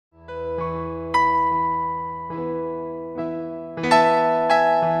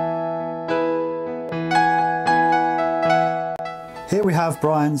Here we have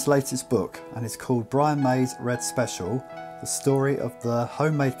Brian's latest book, and it's called Brian May's Red Special, the story of the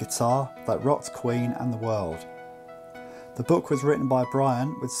homemade guitar that rocked Queen and the world. The book was written by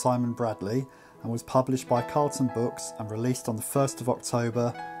Brian with Simon Bradley and was published by Carlton Books and released on the 1st of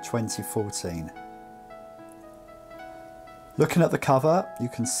October 2014. Looking at the cover, you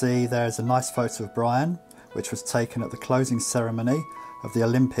can see there is a nice photo of Brian, which was taken at the closing ceremony of the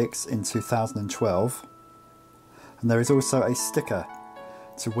Olympics in 2012. And there is also a sticker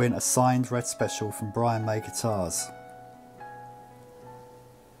to win a signed Red Special from Brian May Guitars.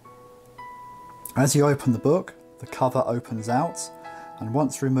 As you open the book, the cover opens out and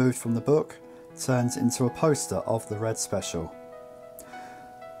once removed from the book turns into a poster of the Red Special,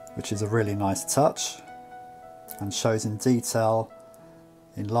 which is a really nice touch and shows in detail,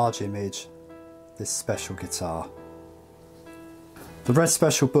 in large image, this special guitar. The Red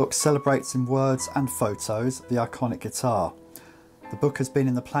Special book celebrates in words and photos the iconic guitar. The book has been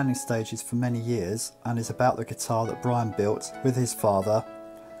in the planning stages for many years and is about the guitar that Brian built with his father,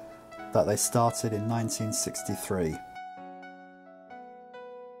 that they started in 1963.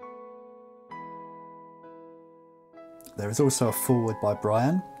 There is also a foreword by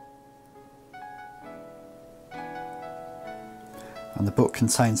Brian, and the book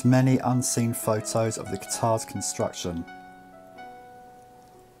contains many unseen photos of the guitar's construction.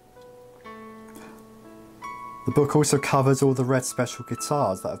 The book also covers all the Red Special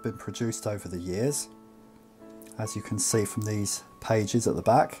guitars that have been produced over the years, as you can see from these pages at the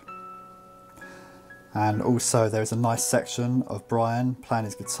back. And also there is a nice section of Brian playing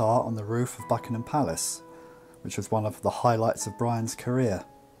his guitar on the roof of Buckingham Palace, which was one of the highlights of Brian's career.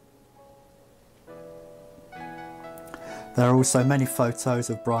 There are also many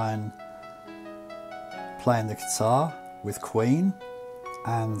photos of Brian playing the guitar with Queen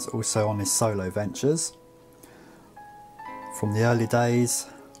and also on his solo ventures, from the early days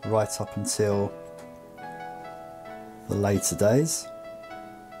right up until the later days.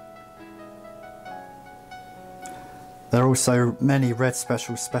 There are also many Red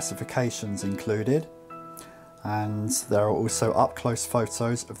Special specifications included, and there are also up-close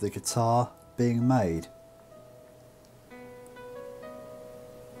photos of the guitar being made.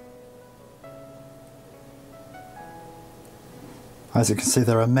 As you can see,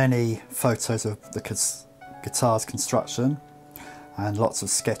 there are many photos of the guitar's construction and lots of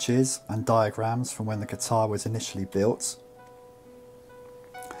sketches and diagrams from when the guitar was initially built.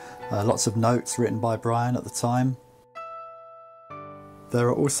 Lots of notes written by Brian at the time. There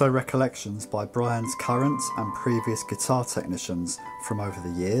are also recollections by Brian's current and previous guitar technicians from over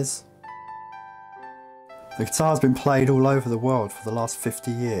the years. The guitar has been played all over the world for the last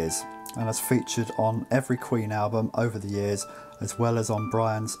 50 years and has featured on every Queen album over the years, as well as on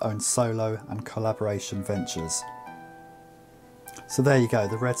Brian's own solo and collaboration ventures. So there you go,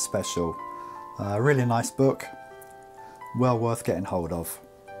 the Red Special. A really nice book, well worth getting hold of.